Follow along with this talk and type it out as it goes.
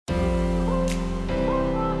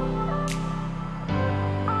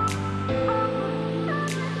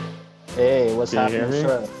Hey, what's Can you hear happening, me?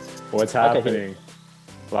 sir? What's I can hear you. happening?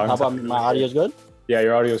 Long How about me? time My no hear. audio's good? Yeah,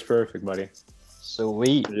 your audio is perfect, buddy.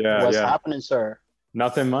 Sweet. Yeah, What's yeah. happening, sir?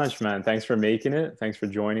 Nothing much, man. Thanks for making it. Thanks for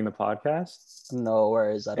joining the podcast. No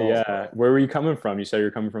worries at all, Yeah, bro. where were you coming from? You said you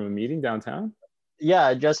were coming from a meeting downtown? Yeah,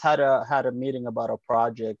 I just had a meeting about a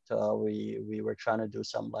project. We were trying to do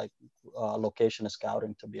some like location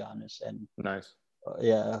scouting, to be honest, and Nice.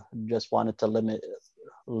 yeah, just wanted to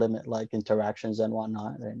limit like interactions and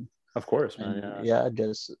whatnot, Of course, man. and Yeah. yeah,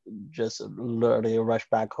 just literally rush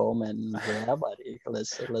back home and yeah, buddy,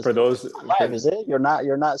 let's For do it. those, It's not live, for is it?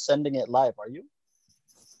 You're not sending it live, are you?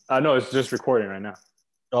 no, it's just recording right now.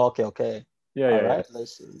 Okay, okay. Yeah, All yeah, yeah. right,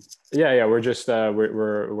 let's see. Yeah. We're just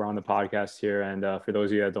we're on the podcast here, and for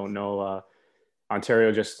those of you that don't know,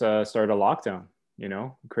 Ontario just started a lockdown.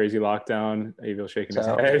 Crazy lockdown. Avil shaking his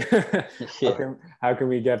Terrible. head. how Yeah, can how can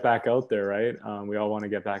we get back out there, right? We all want to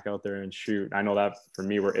get back out there and shoot. I know that for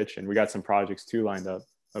me, we're itching. We got some projects too lined up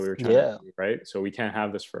that we were trying to yeah, do, right? So we can't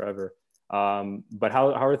have this forever. But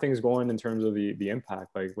how are things going in terms of the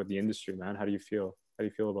impact, like with the industry, man? How do you feel? How do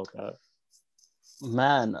you feel about that?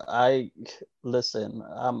 man. I listen.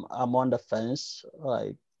 I'm on the fence.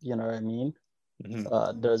 Like, you know what I mean.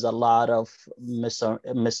 Hmm. There's a lot of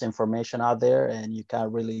misinformation out there, and you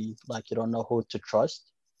can't really like you don't know who to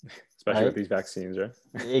trust, Especially with right? these vaccines, right?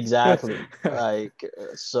 Exactly. Like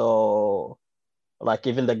so, like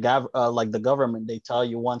even like the government, they tell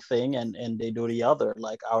you one thing and they do the other.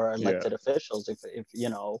 Like our Yeah, elected officials, if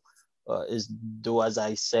is do as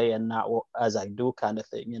I say and not as I do kind of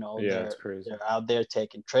thing. yeah, it's crazy. They're out there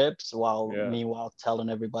taking trips while Yeah. meanwhile telling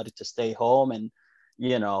everybody to stay home, and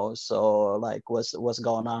so like what's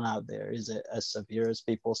going on out there? Is it as severe as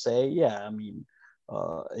people say? Yeah, I mean,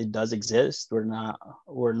 it does exist.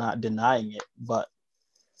 We're not denying it, but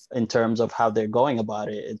in terms of how they're going about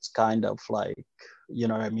it, it's kind of like, you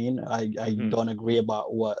know what I mean? I Hmm. don't agree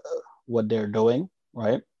about what they're doing,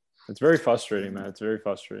 right? It's very frustrating, man. It's very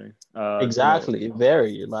frustrating. Exactly,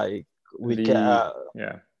 very like we can.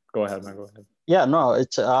 Yeah. Go ahead, man. Go ahead. Yeah, no,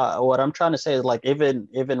 it's what I'm trying to say is like even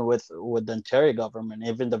with the Ontario government,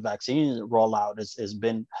 even the vaccine rollout is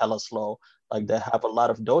been hella slow. Like they have a lot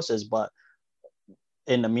of doses, but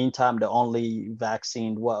in the meantime, they only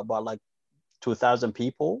vaccinated what about like 2,000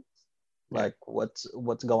 people. Yeah. Like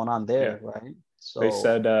what's going on Yeah. there, right? They So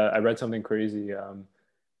said I read something crazy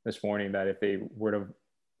this morning that if they were to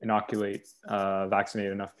inoculate,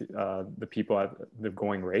 vaccinate enough the people at the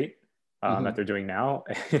going rate that mhm. they're doing now,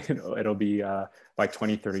 it'll be by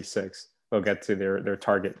 2036 they'll get to their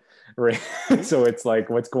target rate. So it's like,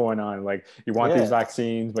 what's going on? Like you want these Yeah,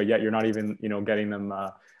 vaccines, but yet you're not even getting them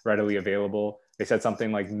readily available. They said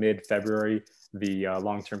something like mid-February, the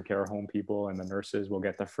long-term care home people and the nurses will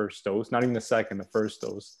get the first dose, not even the second, the first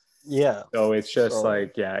dose. yeah. So it's just So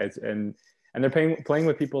like, yeah, it's and they're playing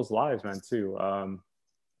with people's lives, man, too.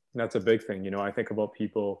 That's a big thing. I think about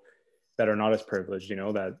people that are not as privileged,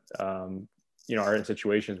 that are in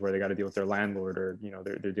situations where they got to deal with their landlord, or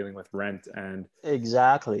they're dealing with rent, and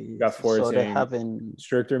exactly. got So they forcing haven't.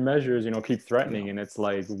 stricter measures, keep Yeah, threatening, and it's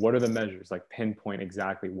like, what are the measures? Like pinpoint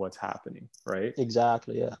exactly what's happening, right?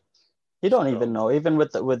 exactly. Yeah. You don't even So, know. Even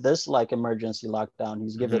with this like emergency lockdown,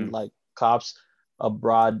 he's given mhm. like cops a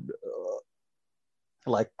broad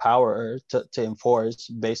like power to enforce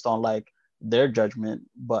based on like their judgment.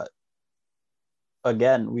 But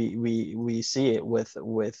again, we see it with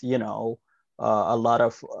a lot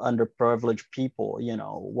of underprivileged people.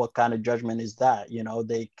 What kind of judgment is that?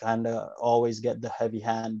 They kind of always get the heavy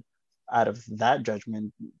hand out of that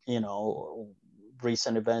judgment.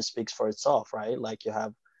 Recent events speaks for itself, right? Like you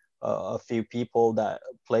have a few people that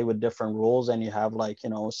play with different rules, and you have like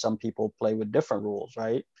some people play with different rules,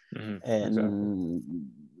 right? Mhm. Exactly.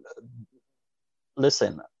 And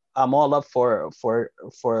listen, I'm all up for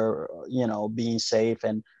being safe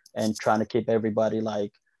and trying to keep everybody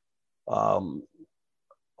like um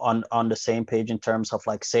on the same page in terms of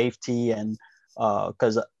like safety, and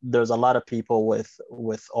because there's a lot of people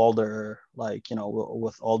with older, like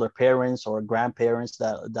with older parents or grandparents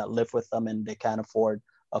that live with them, and they can't afford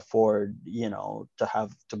to have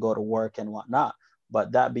to go to work and whatnot.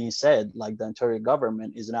 But that being said, like the Ontario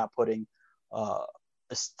government is not putting uh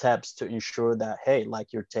steps to ensure that, hey,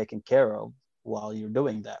 like you're taken care of while you're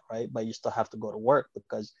doing that, right? But you still have to go to work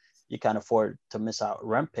because you can't afford to miss out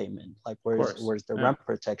rent payment. Like Of where's course. where's the Yeah. rent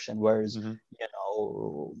protection? Where's Hmm. you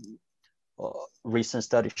know recent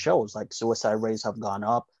study shows like suicide rates have gone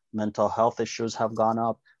up, mental health issues have gone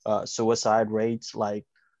up, suicide rates, like,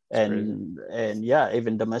 It's crazy. and yeah,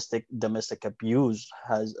 even domestic abuse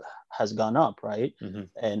has gone up, right? Hmm.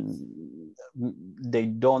 And they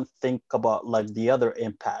don't think about like the other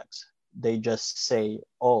impacts, they just say,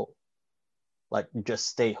 oh, like just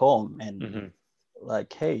stay home, and Mm-hmm.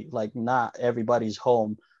 like, hey, like not everybody's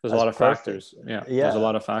home There's a as lot of perfect. factors. Yeah. There's a Yeah.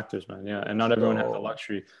 lot of factors, man. Yeah. And not everyone has the So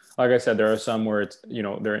luxury. Like I said, there are some where it's,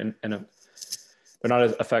 they're in a, they're not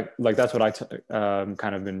as effect, like that's what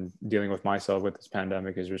kind of been dealing with myself with this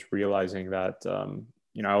pandemic, is just realizing that,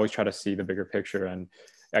 I always try to see the bigger picture. And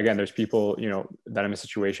again, there's people, that I'm in a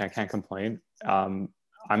situation, I can't complain.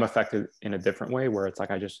 I'm affected in a different way where it's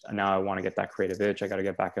like, now I want to get that creative itch. I got to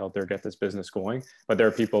get back out there, get this business going. But there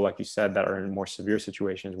are people, like you said, that are in more severe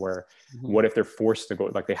situations where mhm. what if they're forced to go,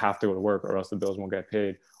 like they have to go to work or else the bills won't get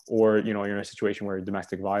paid? Or, you're in a situation where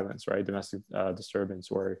domestic violence, right? Domestic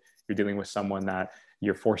disturbance, where you're dealing with someone that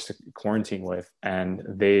you're forced to quarantine with and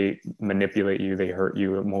they manipulate you, they hurt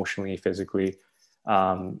you emotionally, physically.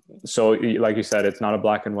 So like you said, it's not a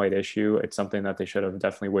black and white issue. It's something that they should have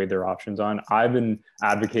definitely weighed their options on. I've been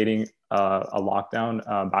advocating a lockdown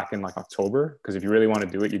back in like October, because if you really want to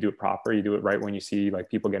do it, you do it proper. You do it right when you see like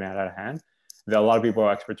people getting out of hand. A lot of people,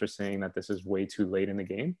 experts, are saying that this is way too late in the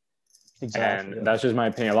game. Exactly. And Yeah. that's just my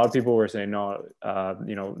opinion. A lot of people were saying, no,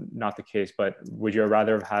 not the case. But would you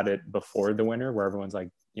rather have had it before the winter, where everyone's like,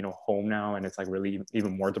 home now, and it's like really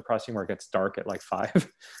even more depressing, where it gets dark at like 5?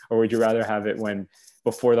 Or would you rather have it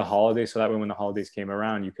before the holidays, so that way when the holidays came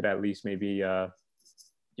around, you could at least maybe,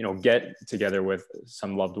 get together with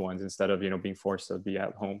some loved ones, instead of, being forced to be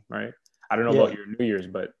at home, right? I don't know Yeah. about your New Year's,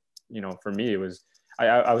 but, for me, it was,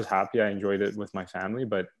 I was happy. I enjoyed it with my family,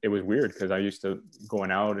 but it was weird because I used to going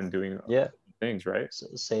out and doing Yeah. things, right?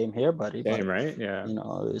 Same here, buddy. Same, Like, right? Yeah.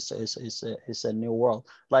 it's a new world.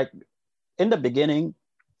 Like in the beginning,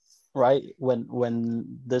 right?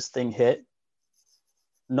 When this thing hit,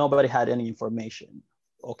 nobody had any information.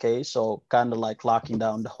 Okay, so kind of like locking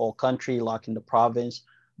down the whole country, locking the province,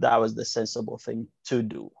 that was the sensible thing to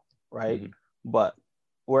do, right? Mm-hmm. But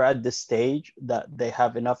we're at this stage that they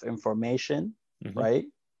have enough information, Mm-hmm. right?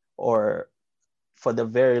 Or for the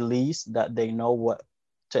very least that they know what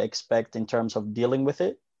to expect in terms of dealing with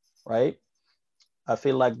it, right? I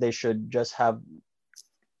feel like they should just have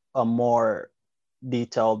a more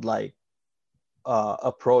detailed like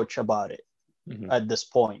approach about it Mm-hmm. at this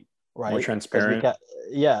point, More right? Because we transparent. can,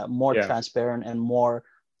 yeah, more Yeah, transparent and more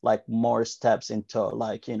like more steps into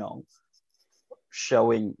like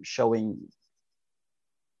showing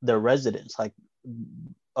the residents like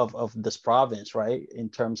of this province, right? In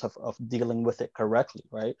terms of dealing with it correctly,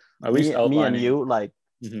 right? at least Me and outlining. you, like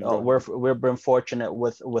Mm-hmm. Go ahead. we've been fortunate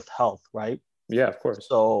with health, right? Yeah, of course.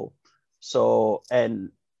 So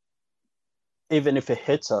and even if it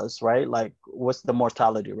hits us, right? Like, what's the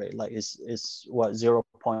mortality rate? Like, is what 0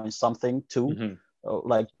 point something two? Mm-hmm.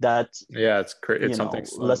 Like that, Yeah, it's something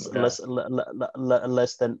less slim. Yeah.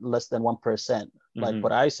 less than 1%. Like Mm-hmm.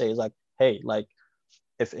 what I say is like, hey, like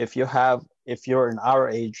if you're in our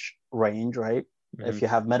age range, right? Mm-hmm. If you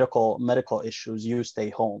have medical issues, you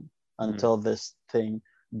stay home Mm-hmm. until this thing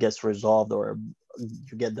gets resolved or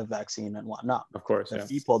you get the vaccine and whatnot. Of course. The Yeah.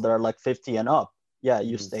 people that are like 50 and up, yeah,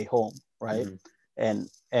 you Mm-hmm. stay home, right? Mm-hmm.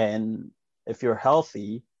 And if you're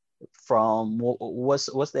healthy, from what's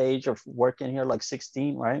the age of working here, like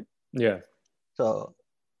 16, right? Yeah. So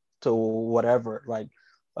to whatever, like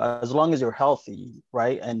as long as you're healthy,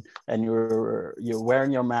 right? And you're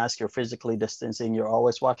wearing your mask, you're physically distancing, you're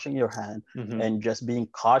always washing your hand, Mm-hmm. and just being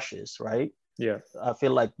cautious, right? Yeah. I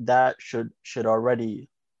feel like that should already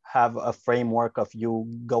have a framework of you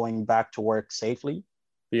going back to work safely,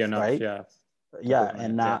 Be enough. right? Yeah. To Yeah, prevent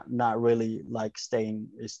and it. Yeah. not really like staying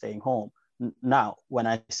home. Now when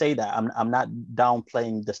I say that, I'm not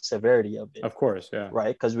downplaying the severity of it, Of course. Yeah.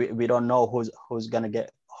 right? Because we don't know who's gonna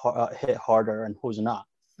get hit harder and who's not.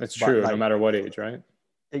 It's But true. No like, matter what age, right?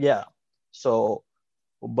 yeah, so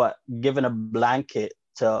but giving a blanket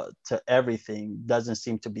to everything doesn't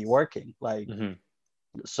seem to be working. Like, Mm-hmm.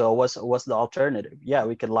 so what's the alternative? Yeah,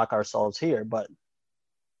 we could lock ourselves here, but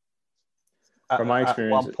From my at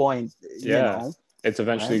experience, one point, yeah, it's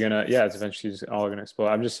eventually right? gonna, yeah, it's eventually all gonna explode.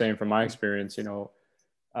 I'm just saying from my experience,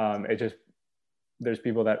 it just, there's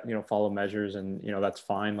people that follow measures, and that's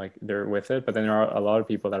fine, like they're with it, but then there are a lot of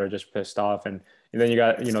people that are just pissed off, and then you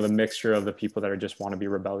got the mixture of the people that are just want to be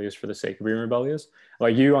rebellious for the sake of being rebellious.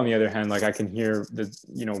 Like you, on the other hand, like I can hear the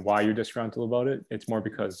why you're disgruntled about it. It's more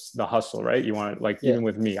because the hustle, right? You want, like, Yeah, even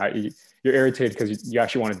with me, you're irritated because you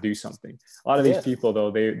actually want to do something. A lot of these yeah, people,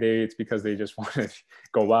 though, they it's because they just want to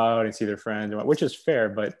go out and see their friends, which is fair,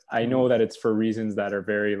 but I know that it's for reasons that are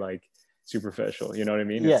very like superficial. You know what I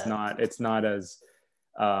mean? yeah, It's not as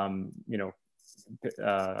um, you know,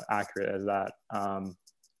 accurate as that.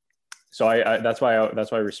 So that's why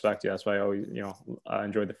I respect you. That's why I always,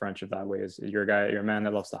 enjoyed the friendship that way. Is you're a guy, you're a man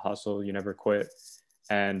that loves to hustle. You never quit,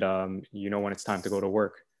 and you know when it's time to go to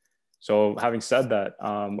work. So having said that,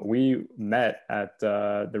 we met at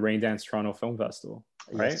the Rain Dance Toronto Film Festival,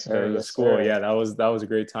 Yes, right? sir. The Yes, school, sir. yeah, that was a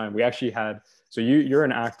great time. We actually had, so you're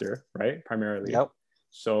an actor, right? Primarily. Yep.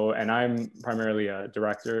 So, and I'm primarily a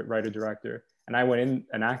director, writer director, and I went in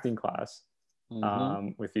an acting class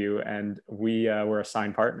Mm-hmm. with you, and we were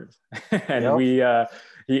assigned partners. And Yep.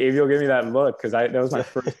 Avio gave me that look because that was my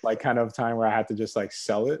first like kind of time where I had to just like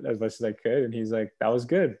sell it as much as I could, and he's like, "That was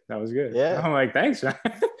good, that was good." Yeah. I'm like, "Thanks, man."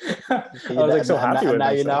 I See was like that, so happy with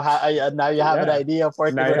now you know myself. how. Now you have an Yeah, idea of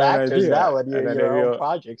working now you with have an actors now idea, with and then your own Avio,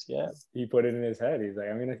 projects. Yeah. he put it in his head. He's like,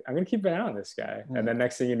 I'm gonna keep an eye on this guy." And Mm. then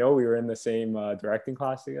next thing you know, we were in the same directing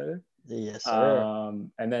class together. Yes, sir.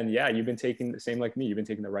 And then yeah, you've been taking the same like me. You've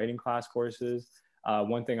been taking the writing class courses.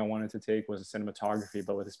 One thing I wanted to take was a cinematography,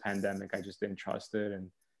 but with this pandemic, I just didn't trust it, and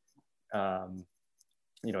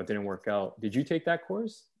it didn't work out. Did you take that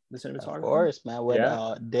course, the Of cinematography? course, man. With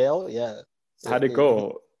Yeah. Dale, yeah. How'd it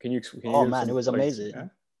go? Can you Oh give man, it some was like, amazing. yeah,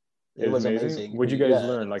 It it was was amazing. amazing. What'd you guys Yeah,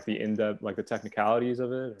 learn? Like the in-depth, like the technicalities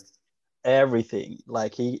of it? everything.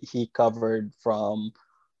 Like he covered from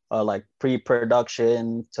like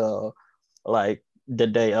pre-production to like the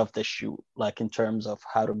day of the shoot, like in terms of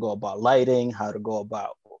how to go about lighting, how to go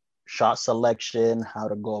about shot selection, how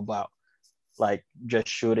to go about like just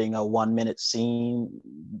shooting a 1 minute scene.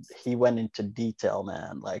 He went into detail,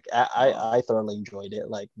 man. Like Wow. I thoroughly enjoyed it.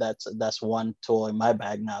 Like that's one tool in my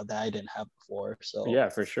bag now that I didn't have before. So Yeah,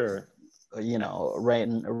 for sure.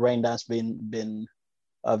 Rain Dance been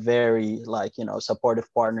a very like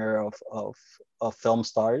supportive partner of film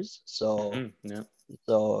stars. So Yeah.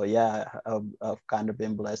 yeah, I've kind of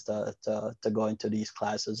been blessed to go into these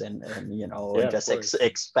classes and Yeah, of just course.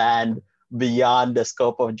 expand beyond the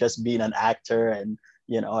scope of just being an actor. And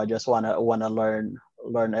I just want to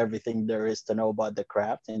learn everything there is to know about the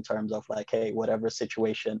craft, in terms of like, hey, whatever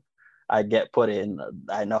situation I get put in,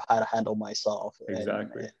 I know how to handle myself.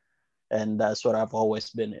 Exactly. And that's what I've always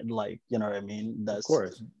been in, like, what I mean. Of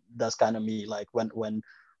course. That's kind of me. Like when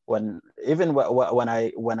even when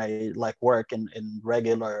I like work in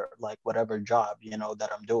regular, like whatever job that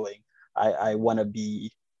I'm doing, I want to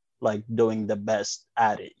be like doing the best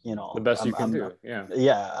at it. The best you can I'm do. Yeah.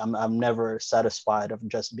 Yeah, I'm never satisfied of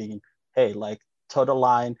just being, hey, like, toe the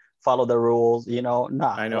line, follow the rules. Nah,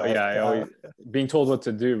 I know. Yeah, like I always being told what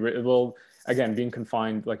to do. Well, again, being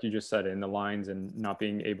confined, like you just said, in the lines and not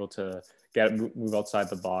being able to move outside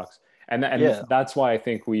the box, and yeah, that's why I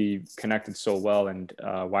think we connected so well, and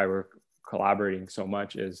why we're collaborating so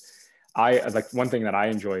much is, I like one thing that I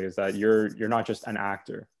enjoy is that you're not just an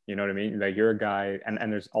actor. You know what I mean? Like you're a guy,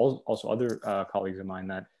 and there's also other colleagues of mine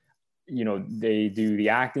that they do the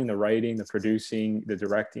acting, the writing, the producing, the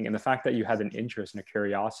directing, and the fact that you had an interest and a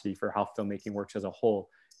curiosity for how filmmaking works as a whole.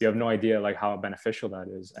 You have no idea like how beneficial that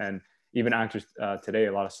is. And even actors today,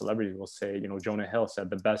 a lot of celebrities will say, Jonah Hill said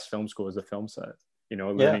the best film school is the film set. yeah.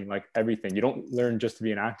 Learning like everything. You don't learn just to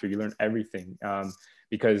be an actor, you learn everything,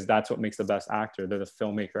 because that's what makes the best actor. They're the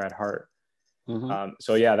filmmaker at heart. Mm-hmm.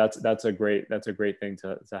 So yeah, that's a great thing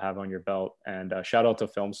to have on your belt. And shout out to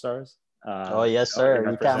Film Stars. Oh yes, sir.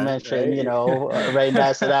 We can't Represent, mention, right? Rain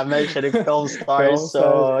Dance without mentioning film stars. Film Stars,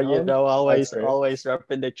 So that's always right.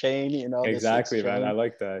 repping the chain. The six Exactly, man. I chain.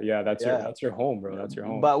 like that. Yeah, Yeah. that's your home, bro. That's your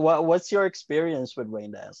home. But what's your experience with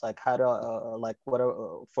Rain Dance? Like, how to like what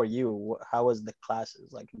for you? How was the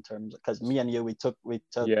classes like, in terms of, because me and you, we took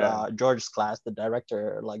Yeah, George's class, the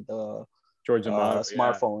director, like the George Amato. Yeah,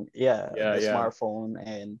 smartphone, yeah, yeah, the yeah. smartphone,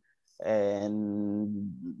 and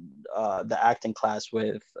the acting class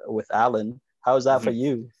with Alan. How's that for Mhm.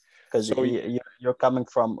 you? Because So you're coming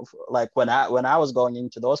from, like, when I was going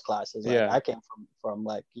into those classes, like yeah, I came from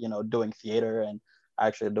like doing theater and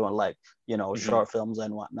actually doing like hmm short films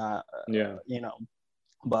and whatnot. yeah.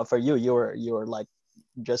 But for you, you were like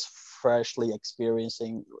just freshly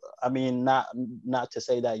experiencing. I mean, not to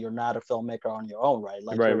say that you're not a filmmaker on your own, right?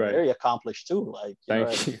 Like, Right, you're right. very accomplished too. Like, what I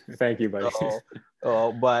Thank mean. you, thank you, buddy. So,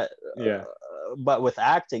 Yeah. but with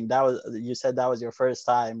acting, you said that was your first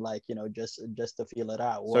time, like, just to feel it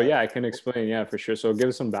out. So What? yeah, I can explain. Yeah, for sure. So give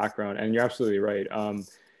us some background, and you're absolutely right.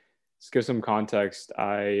 Just give some context.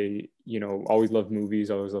 I, always loved movies.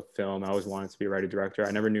 I always loved film. I always wanted to be a writer director.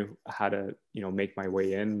 I never knew how to, make my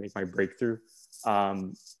way in, make my breakthrough.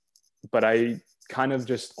 Um, but I kind of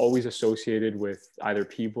just always associated with either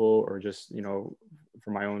people or just,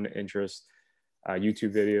 for my own interest,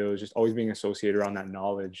 YouTube videos, just always being associated around that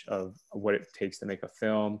knowledge of what it takes to make a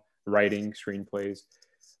film, writing, screenplays.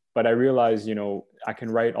 But I realized, I can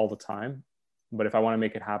write all the time, But if I want to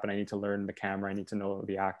make it happen, I need to learn the camera. I need to know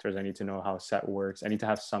the actors. I need to know how set works. I need to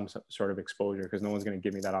have some sort of exposure, because no one's going to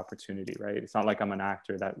give me that opportunity, right? It's not like I'm an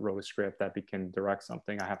actor that wrote a script that can direct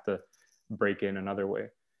something. I have to break in another way.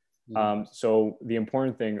 So the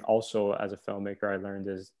important thing also as a filmmaker I learned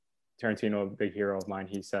is, Tarantino, a big hero of mine,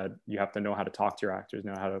 he said, you have to know how to talk to your actors,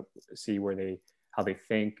 know how to see how they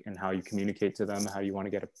think and how you communicate to them, how you want to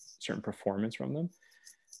get a certain performance from them.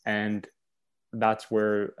 And that's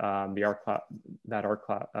where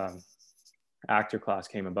actor class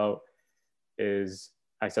came about. Is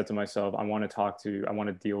I said to myself, I want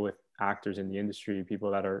to deal with actors in the industry, people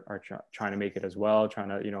that are trying to make it as well, trying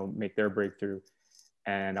to, make their breakthrough.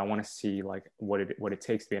 And I want to see like what it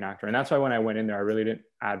takes to be an actor. And that's why when I went in there, I really didn't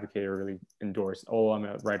advocate or really endorse, oh, I'm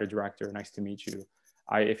a writer director, nice to meet you.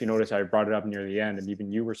 If you notice, I brought it up near the end, and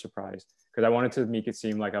even you were surprised, because I wanted to make it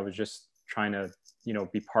seem like I was just trying to,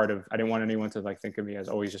 be part of, I didn't want anyone to like think of me as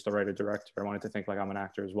always just a writer director. I wanted to think like I'm an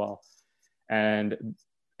actor as well. And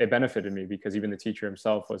it benefited me, because even the teacher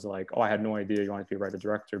himself was like, oh, I had no idea you wanted to be a writer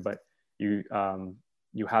director, but you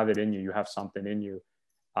have it in you, you have something in you.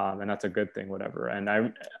 And that's a good thing, whatever. And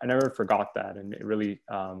I never forgot that. And it really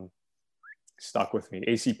stuck with me.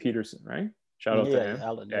 AC Peterson, right? Shout out to him.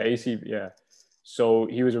 Alan, yeah, AC, yeah. So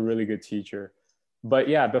he was a really good teacher. But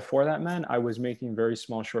yeah, before that, man, I was making very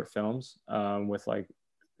small short films with like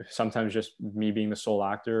sometimes just me being the sole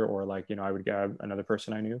actor, or like, I would get another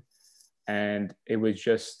person I knew. And it was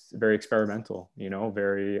just very experimental,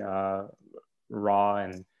 very raw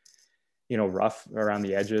and, rough around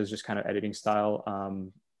the edges, just kind of editing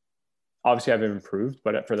style. Obviously I've improved,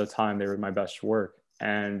 but for the time they were my best work.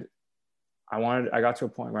 And I got to a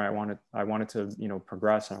point where I wanted to,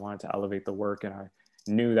 progress, and I wanted to elevate the work. And I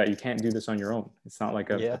knew that you can't do this on your own. It's not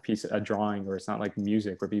like a drawing, or it's not like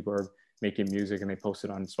music where people are making music and they post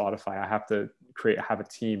it on Spotify. I have to have a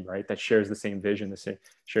team, right, that shares the same vision,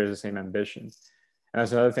 shares the same ambition. And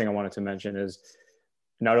that's another thing I wanted to mention, is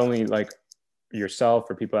not only like yourself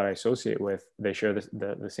or people that I associate with, they share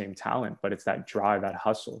the same talent, but it's that drive, that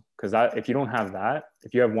hustle. Because that, if you don't have that,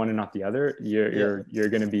 if you have one and not the other, you're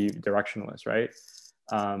going to be directionless, right?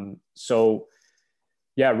 So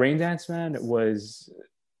yeah, Rain Dance, man, it's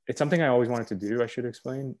something I always wanted to do, I should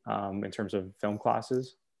explain, in terms of film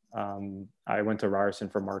classes. I went to Ryerson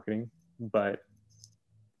for marketing, but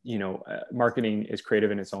marketing is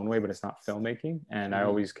creative in its own way, but it's not filmmaking. And I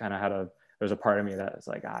always kind of there's a part of me that was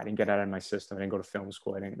like, I didn't get out of my system. I didn't go to film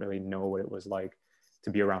school. I didn't really know what it was like to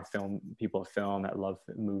be around people of film that love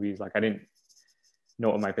movies. Like I didn't know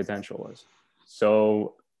what my potential was.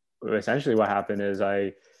 So essentially what happened is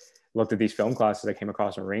I looked at these film classes I came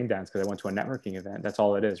across in Rain Dance, because I went to a networking event. That's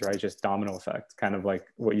all it is, right? Just domino effect, kind of like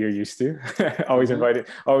what you're used to. Always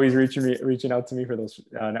reaching out to me for those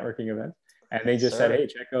networking events. And they just said, hey,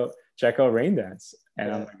 check out Rain Dance.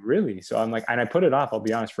 And I'm like, really? So I'm like, and I put it off, I'll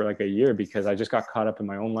be honest, for like a year, because I just got caught up in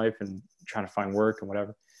my own life and trying to find work and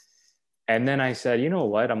whatever. And then I said, you know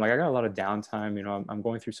what? I'm like, I got a lot of downtime, I'm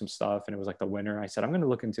going through some stuff. And it was like the winter. I said, I'm going to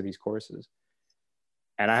look into these courses.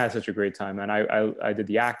 And I had such a great time. And I did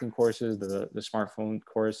the acting courses, the smartphone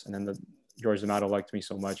course. And then George D'Amato liked me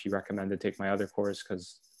so much, he recommended take my other course,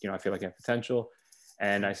 because, I feel like I have potential.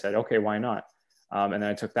 And I said, okay, why not? And then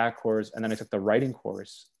I took that course, and then I took the writing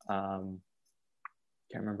course. Can't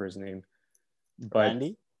remember his name, but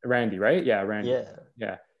Randy, right? Yeah, Randy.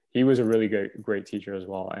 Yeah. He was a really great teacher as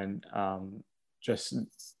well. And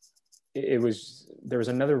there was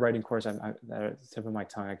another writing course that at the tip of my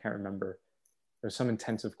tongue, I can't remember. There was some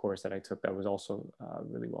intensive course that I took that was also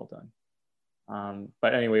really well done.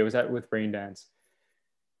 But anyway, it was with Rain Dance,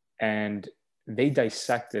 and they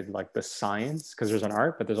dissected like the science, because there's an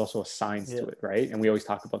art, but there's also a science to it, right? And we always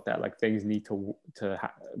talk about that, like things need to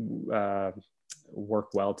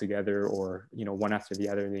work well together, or one after the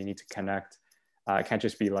other, they need to connect. It can't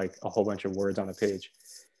just be like a whole bunch of words on a page.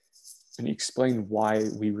 And he explained why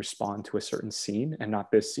we respond to a certain scene and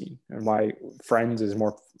not this scene, and why Friends is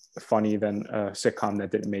more funny than a sitcom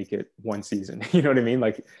that didn't make it one season. You know what I mean?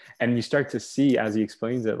 Like, and you start to see as he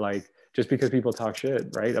explains it, like, just because people talk shit,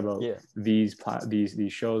 right, about these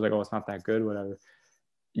shows, like, oh, it's not that good, whatever,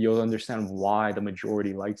 you'll understand why the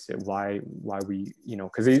majority likes it, why we,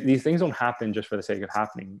 because these things don't happen just for the sake of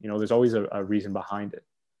happening. There's always a reason behind it,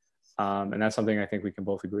 and that's something I think we can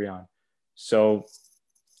both agree on. So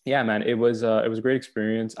yeah, man, it was a great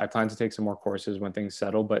experience. I plan to take some more courses when things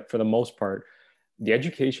settle, but for the most part, the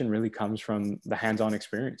education really comes from the hands-on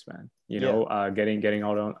experience, man. Getting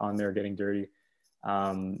out on there, getting dirty.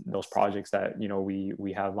 Those projects that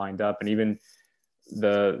we have lined up, and even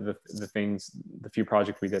the few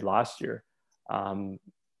projects we did last year,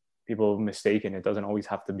 people mistaken. It doesn't always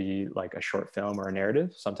have to be like a short film or a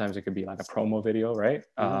narrative. Sometimes it could be like a promo video, right?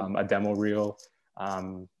 A demo reel,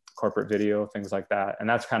 corporate video, things like that. And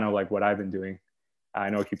that's kind of like what I've been doing. I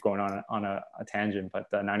know I keep going on a tangent, but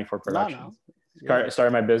 94 Productions. Yeah.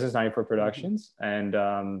 Started my business, 94 Productions, and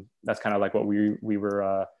that's kind of like what we're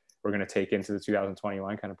going to take into the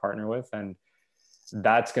 2021 kind of partner with, and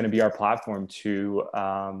that's going to be our platform to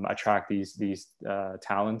attract these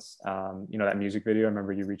talents. You know, that music video, I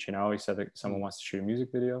remember you reaching out, you said that someone wants to shoot a music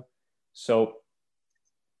video. So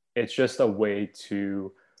it's just a way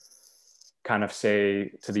to kind of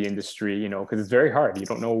say to the industry, you know, because it's very hard. You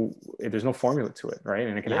don't know, there's no formula to it, right?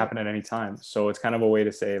 And it can happen at any time. So it's kind of a way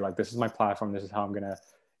to say, like, this is my platform. This is how I'm going to,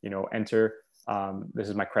 you know, enter. This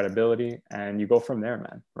is my credibility. And you go from there,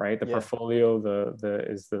 man, right? The portfolio,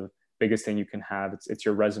 is the biggest thing you can have. It's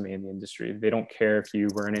your resume in the industry. They don't care if you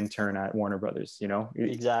were an intern at Warner Brothers, you know?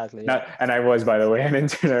 Exactly. And I was, by the way, an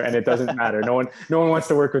intern, and it doesn't matter. No one wants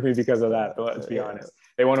to work with me because of that. But let's be honest.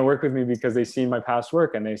 They want to work with me because they've seen my past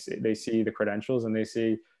work, and they see the credentials, and they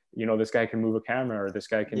see, you know, this guy can move a camera, or this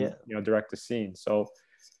guy can, you know, direct a scene. So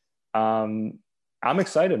I'm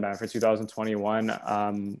excited, man, for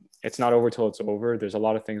 2021. It's not over till it's over. There's a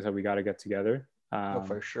lot of things that we got to get together.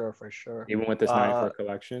 For sure. Even with this 94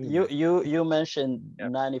 collection. You mentioned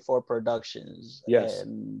 94 Productions. Yes.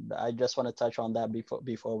 And I just want to touch on that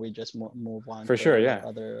before we just move on. For sure,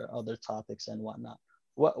 Other topics and whatnot.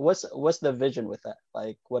 What's the vision with that?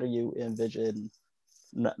 Like, what do you envision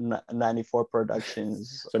 94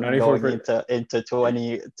 Productions so 94 going into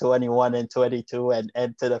 2021 and 22 and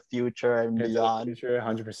into the future and beyond? Future,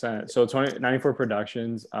 100%. So 94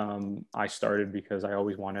 Productions, I started because I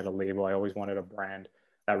always wanted a label. I always wanted a brand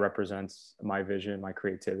that represents my vision, my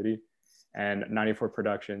creativity. And 94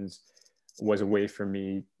 Productions was a way for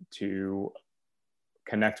me to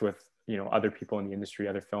connect with, you know, other people in the industry,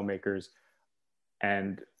 other filmmakers.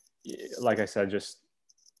 And like I said, just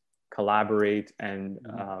collaborate and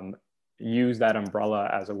use that umbrella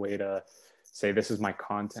as a way to say, this is my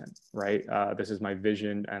content, right? This is my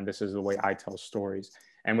vision, and this is the way I tell stories.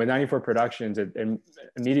 And with 94 Productions,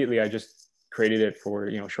 immediately I just created it for,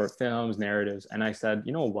 you know, short films, narratives. And I said,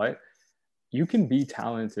 you know what? You can be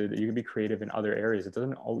talented, you can be creative in other areas. You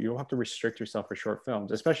don't have to restrict yourself for short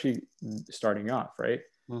films, especially starting off, right?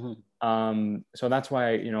 So that's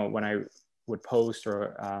why, you know, when I would post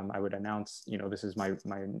or I would announce, you know, this is my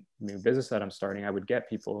new business that I'm starting, I would get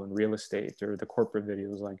people in real estate or the corporate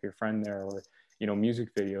videos like your friend there, or, you know,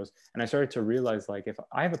 music videos. And I started to realize, like, if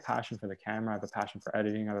I have a passion for the camera, I have a passion for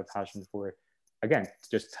editing, I have a passion for, again,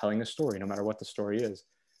 just telling a story, no matter what the story is.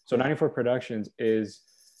 So 94 Productions is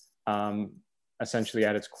essentially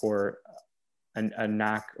at its core a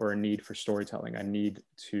knack or a need for storytelling, a need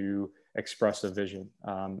to express a vision.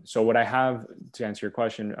 So what I have, to answer your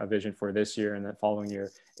question, a vision for this year and the following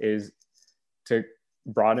year, is to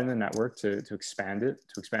broaden the network, to expand it,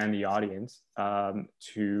 to expand the audience,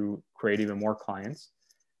 to create even more clients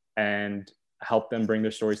and help them bring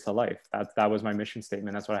their stories to life. That was my mission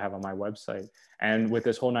statement. That's what I have on my website. And with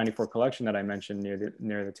this whole 94 collection that I mentioned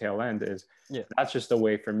near the tail end, is that's just a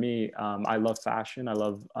way for me. I love fashion. I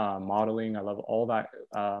love modeling. I love all that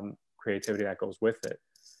creativity that goes with it.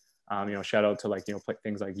 You know, shout out to, like, you know,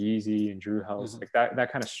 things like Yeezy and Drew House, like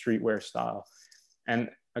that kind of streetwear style. And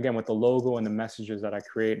again, with the logo and the messages that I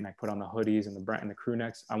create and I put on the hoodies and the brand and the crew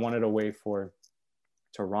necks, I wanted a way for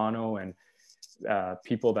Toronto and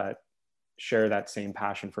people that share that same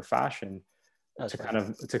passion for fashion to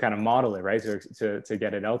kind of model it, right? To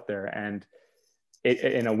get it out there. And it,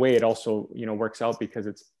 in a way, it also, you know, works out because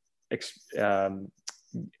it's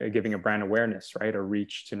giving a brand awareness, right? A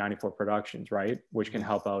reach to 94 Productions, right? Which can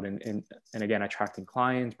help out in again, attracting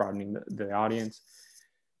clients, broadening the audience.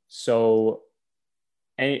 So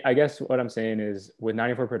I guess what I'm saying is, with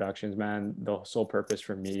 94 Productions, man, the sole purpose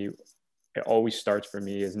for me, it always starts for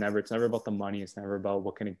me, it's never about the money. It's never about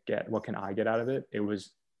what can I get out of it. It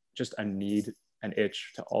was just a need, an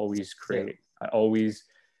itch to always create, always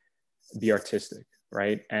be artistic.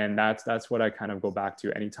 Right. And that's what I kind of go back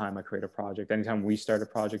to anytime I create a project, anytime we start a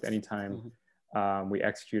project, anytime we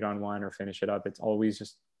execute on one or finish it up. It's always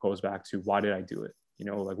just goes back to, why did I do it? You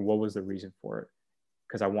know, like, what was the reason for it?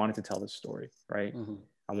 Because I wanted to tell this story, right?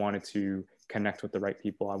 I wanted to connect with the right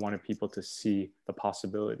people. I wanted people to see the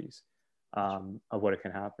possibilities of what it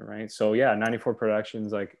can happen, right? So yeah, 94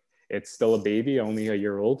 Productions, like, it's still a baby, only a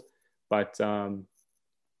year old, but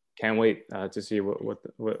can't wait to see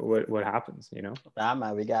what happens, you know. Nah,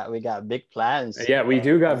 man, we got big plans. Yeah, we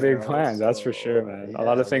do got You big know, plans, that's for sure, so man. A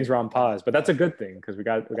lot yeah, of things were on pause, but that's a good thing because we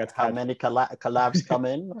got to how catch many collabs come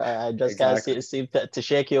in? I just can't exactly. seem to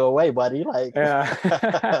shake you away, buddy. Like,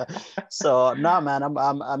 Yeah. so no, man,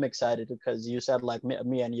 I'm excited because you said like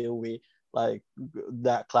me and you, we like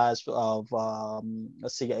that class of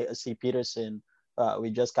C Peterson.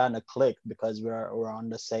 We just kind of clicked because we're on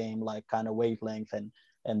the same like kind of wavelength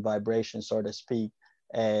and vibration, so to speak.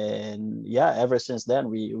 And yeah, ever since then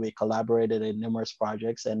we collaborated in numerous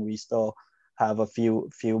projects, and we still have a few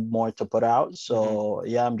more to put out. Hmm. So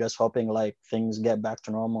yeah, I'm just hoping like things get back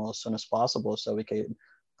to normal as soon as possible so we can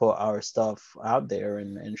put our stuff out there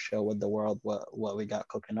and show with the world what we got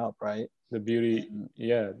cooking up, right? The beauty, And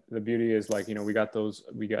yeah, the beauty is like, you know, we got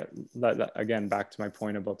again, back to my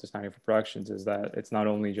point about this 94 productions, is that it's not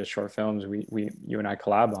only just short films you and I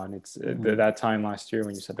collab on. It's mhm, that time last year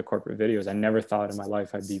when you said the corporate videos, I never thought in my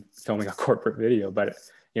life I'd be filming a corporate video, but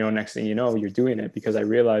you know, next thing you know, you're doing it, because I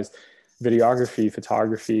realized videography,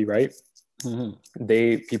 photography, right,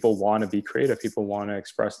 mhm. people want to be creative, people want to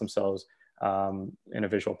express themselves in a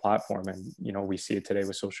visual platform, and you know, we see it today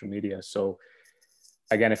with social media. So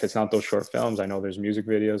again, if it's not those short films, I know there's music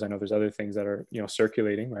videos, I know there's other things that are, you know,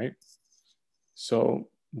 circulating, right? So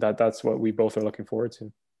that's what we both are looking forward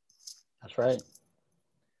to. That's right.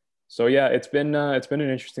 So yeah, it's been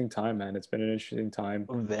an interesting time, man. It's been an interesting time,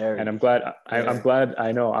 and Very, I'm glad. I'm very. glad.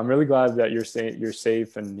 I know. I'm really glad that you're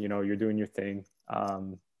safe, and you know, you're doing your thing.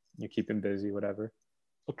 You're keeping busy, whatever.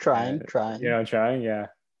 Trying, And you trying. know, trying. Yeah.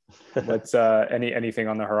 What's anything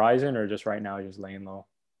on the horizon, or just right now just laying low?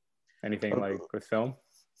 Anything like with film?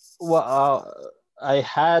 Well, I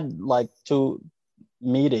had like two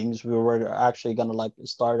meetings. We were actually gonna like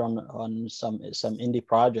start on some indie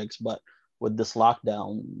projects, but with this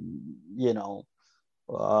lockdown, you know,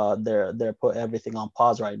 they're put everything on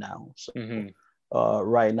pause right now. So Mm-hmm.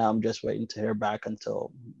 right now I'm just waiting to hear back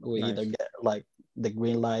until we either Nice. get like the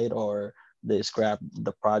green light or they scrap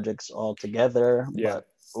the projects altogether. Yeah.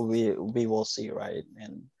 But we will see, right?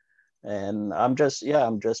 And I'm just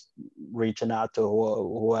reaching out to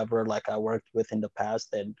whoever like I worked with in the past,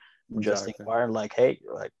 and just Exactly. inquiring like, hey,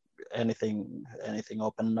 like anything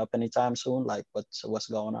opening up anytime soon, like what's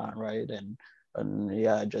going on, right? And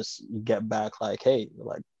yeah, just get back like, hey,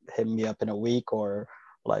 like hit me up in a week, or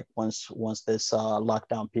like once this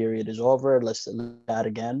lockdown period is over, let's chat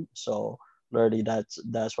again. So literally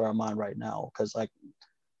that's where I'm on right now, because like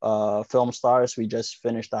Film Stars, we just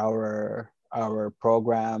finished our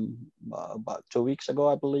program about 2 weeks ago,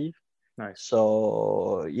 I believe. Nice.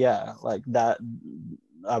 So yeah, like that,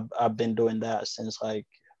 I've been doing that since like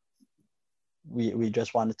we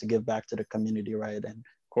just wanted to give back to the community, right? And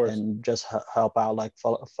Of course. and just help out like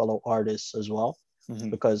fellow artists as well,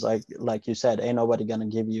 Mm-hmm. because like you said, ain't nobody gonna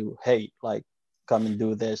give you, hey, like come and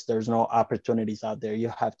do this. There's no opportunities out there. You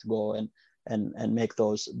have to go and make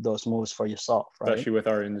those moves for yourself, right? Especially with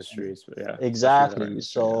our industries, yeah, especially with our Exactly.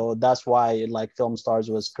 industry, yeah. So that's why like Film Stars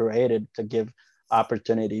was created, to give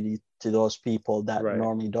opportunity to those people that Right.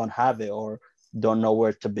 normally don't have it, or don't know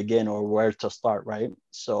where to begin or where to start, right?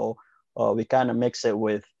 So we kind of mix it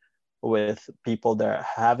with people that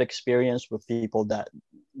have experience, with people that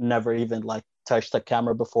never even like touched a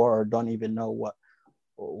camera before, or don't even know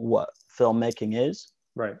what filmmaking is.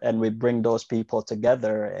 Right. And we bring those people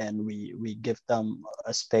together, and we give them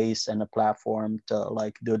a space and a platform to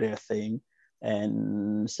like do their thing.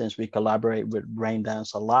 And since we collaborate with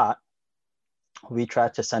Braindance a lot, we try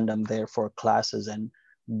to send them there for classes and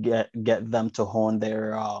get them to hone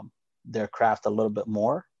their craft a little bit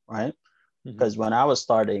more, right? Mm-hmm. Because when I was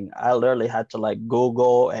starting, I literally had to like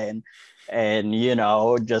Google and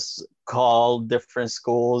just call different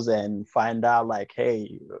schools and find out like,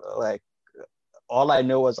 hey, like all I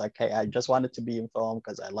knew was like, hey, I just wanted to be in film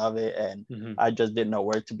because I love it, and Mm-hmm. I just didn't know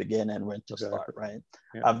where to begin and when to start. Exactly. Right?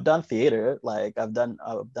 Yeah. I've done theater, like I've done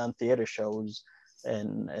theater shows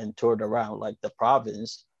and toured around like the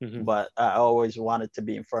province, Mm-hmm. but I always wanted to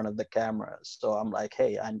be in front of the camera. So I'm like,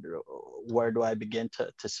 hey, Andrew, where do I begin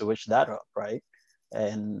to switch that up, right?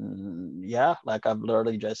 And yeah, like I've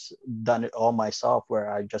literally just done it all myself,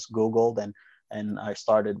 where I just Googled and I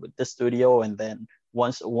started with this studio, and then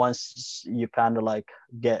once you kind of like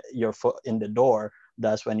get your foot in the door,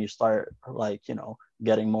 that's when you start like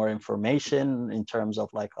getting more information in terms of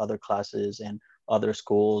like other classes and other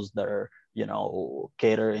schools that are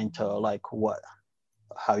cater into like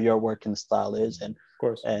how your working style is. and Of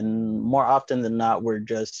course. and more often than not, we're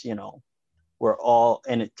just we're all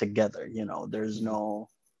in it together. There's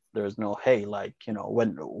Mm-hmm. no hey, like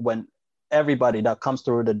when everybody that comes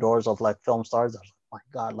through the doors of like Film Stars, my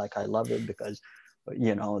God, like I love it because,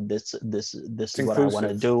 this It's is what I want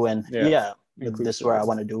to inclusive. do. And Yeah. yeah, this is Inclusive. where I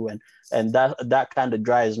want to do. And that kind of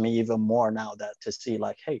drives me even more now, that to see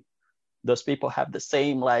like, hey, those people have the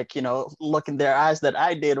same, like, look in their eyes that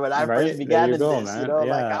I did when I first Right. There began you in go, this, man.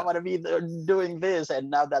 like I Yeah. want to be doing this.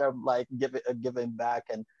 And now that I'm like giving back,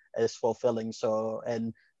 and it's fulfilling. So,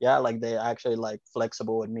 and yeah, like they actually like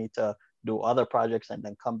flexible with me to do other projects and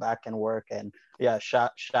then come back and work. And yeah,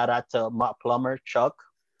 shout out to my plumber, Chuck.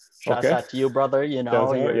 Shouts Okay. out to you, brother.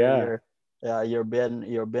 Shouts out. Yeah. You've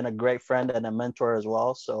been a great friend and a mentor as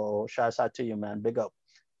well. So shouts out to you, man. Big up.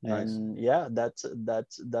 Nice. And yeah, that's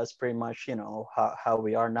pretty much, how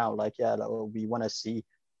we are now. Like, yeah, like, we want to see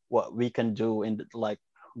what we can do in like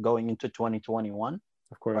going into 2021,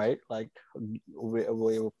 Of course. right? Like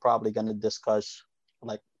we're probably going to discuss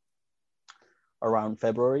like around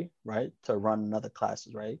February, right, to run another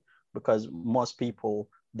classes, right? Because most people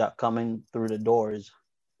that come in through the doors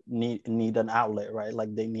need an outlet, right?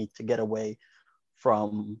 Like they need to get away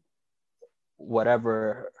from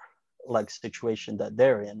whatever like situation that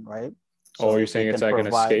they're in, right? Oh, So you're if we saying it's can like an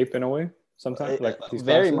provide, escape in a way, sometimes, like these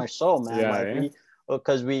very classes? much so, man. Yeah, Like yeah.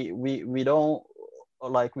 because we don't,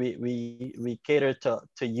 like we cater to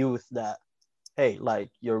youth that, hey, like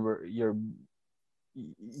you're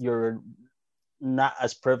not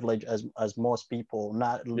as privileged as most people,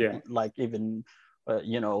 not Yeah. like even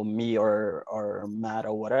me or Matt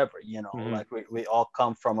or whatever, Hmm. like we all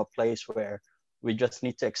come from a place where we just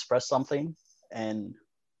need to express something, and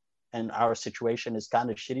our situation is kind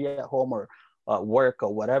of shitty at home or work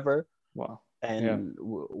or whatever, Wow. Yeah. and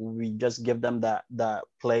we just give them that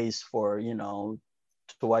place for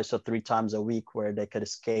twice or three times a week where they could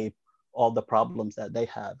escape all the problems that they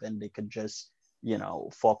have, and they could just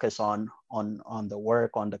focus on the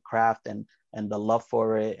work, on the craft, and the love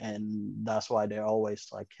for it. And that's why they're always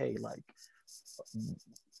like, hey, like,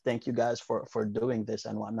 thank you guys for doing this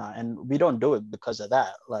and whatnot. And we don't do it because of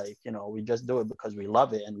that, like, we just do it because we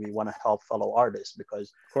love it and we want to help fellow artists.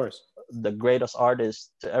 Because Of course. the greatest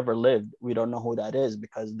artist to ever live, we don't know who that is,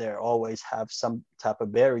 because they always have some type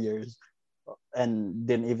of barriers and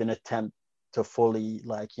didn't even attempt to fully,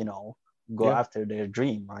 like, go Yeah. after their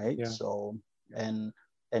dream, right? Yeah. So, and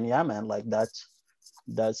yeah, man, like that's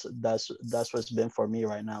what's been for me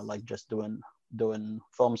right now, like just doing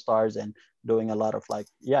film stars and doing a lot of, like,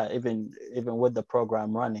 yeah, even with the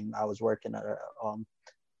program running, I was working at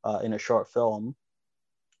in a short film.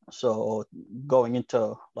 So going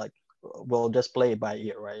into, like, we'll just play it by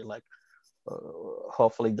ear, right? Like,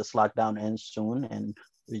 hopefully this lockdown ends soon and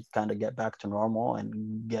we kind of get back to normal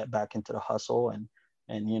and get back into the hustle, and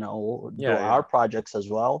do Yeah. Yeah. our Of projects as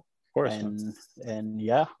well. course, man. And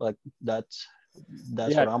yeah, like that's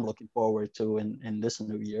what Yeah. I'm looking forward to in this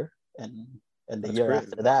new year, and the That's year great.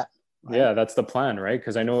 after that, right? Yeah, that's the plan, right?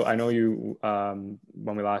 Because I know you, when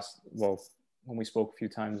we spoke a few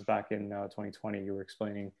times back in 2020, you were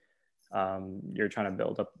explaining, you're trying to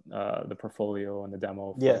build up the portfolio and the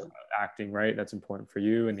demo for Yeah. acting, right? That's important for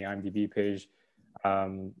you, and the IMDb page,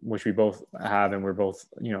 which we both have, and we're both,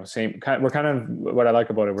 same kind. We're kind of, what I like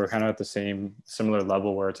about it, we're kind of at the same similar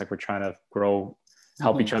level where it's like we're trying to grow,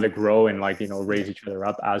 help Mm-hmm. each other grow, and, like, raise Yeah. each other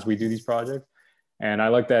up as we do these projects. And I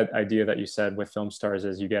like that idea that you said with film stars,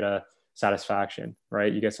 is you get a satisfaction,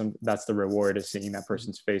 right? You get some, that's the reward, is seeing that Mm-hmm.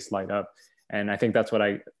 person's face light up. And I think that's what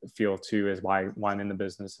I feel too, is why I'm in the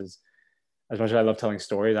business. Is as much as I love telling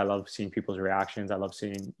stories, I love seeing people's reactions. I love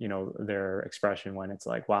seeing, their expression when it's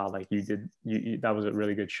like, wow, like that was a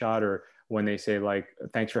really good shot. Or when they say, like,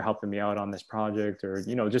 thanks for helping me out on this project, or,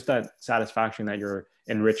 just that satisfaction that you're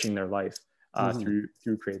enriching their life Mm-hmm.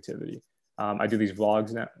 through creativity. I do these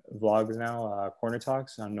vlogs now, corner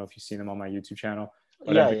talks. I don't know if you've seen them on my YouTube channel,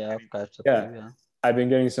 but Yeah, yeah, I've got a yeah, few, yeah. I've been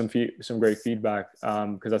getting some great feedback,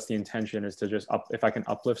 because that's the intention, is to just if I can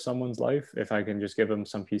uplift someone's life, if I can just give them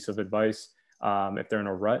some piece of advice, if they're in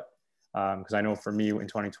a rut. Because I know for me in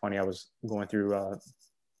 2020, I was going through a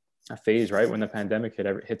phase, right, when the pandemic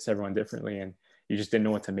hits everyone differently, and you just didn't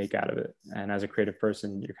know what to make out of it. And as a creative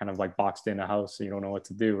person, you're kind of like boxed in a house, so you don't know what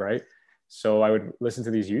to do, right? So I would listen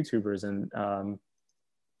to these YouTubers, and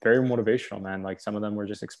very motivational, man. Like, some of them were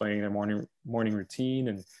just explaining their morning routine,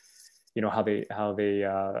 and how they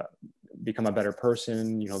become a better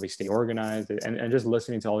person. They stay organized, and just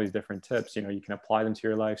listening to all these different tips. You can apply them to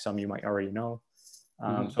your life. Some you might already know.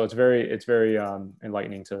 Mm-hmm. So it's very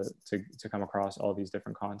enlightening to come across all these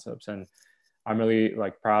different concepts. And I'm really,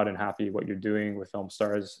 like, proud and happy what you're doing with Film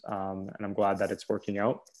Stars, and I'm glad that it's working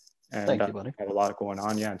out. And Thank you, buddy. have a lot going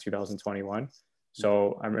on, yeah, in 2021.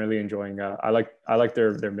 So I'm really enjoying. I like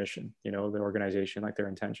their mission, their organization, like their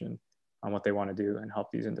intention on what they want to do and help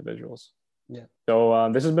these individuals. Yeah. So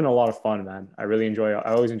this has been a lot of fun, man. I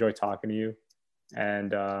always enjoy talking to you,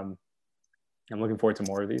 and I'm looking forward to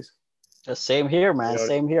more of these. Same here, man. You know,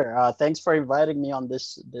 Same here. Thanks for inviting me on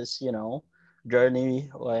this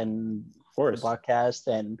journey and of course, podcast,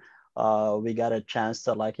 and we got a chance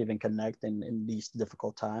to like even connect in these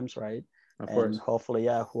difficult times, right? of And course. hopefully,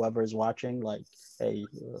 yeah, whoever's watching, like, hey,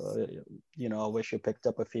 I wish you picked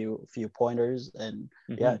up a few pointers, and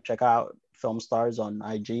Mm-hmm. yeah, check out Film Stars on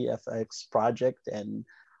IG FX Project, and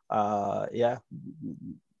yeah,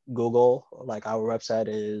 Google, like our website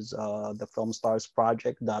is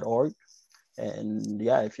thefilmstarsproject.org. And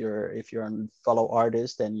yeah, if you're a fellow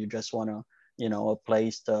artist and you just want to, a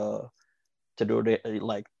place to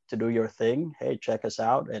do your thing, hey, check us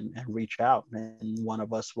out and reach out, and one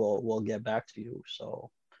of us will get back to you. So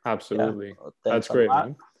yeah, Absolutely. That's thanks a great, lot.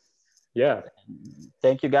 man. Yeah.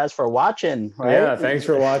 Thank you guys for watching, right? Yeah. Thanks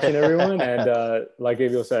for watching, everyone. And like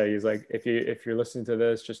Aviel said, he's like, if you're listening to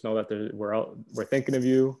this, just know that we're thinking of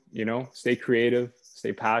you. You know, stay creative,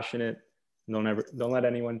 stay passionate. Don't let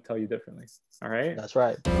anyone tell you differently. All right. That's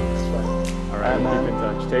right. That's right. All right. We'll keep in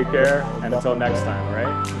touch. Take care, and until next time. All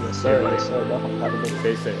right. Yes, See you, sir. buddy. Yes, sir. Definitely have a good one.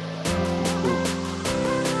 Stay safe.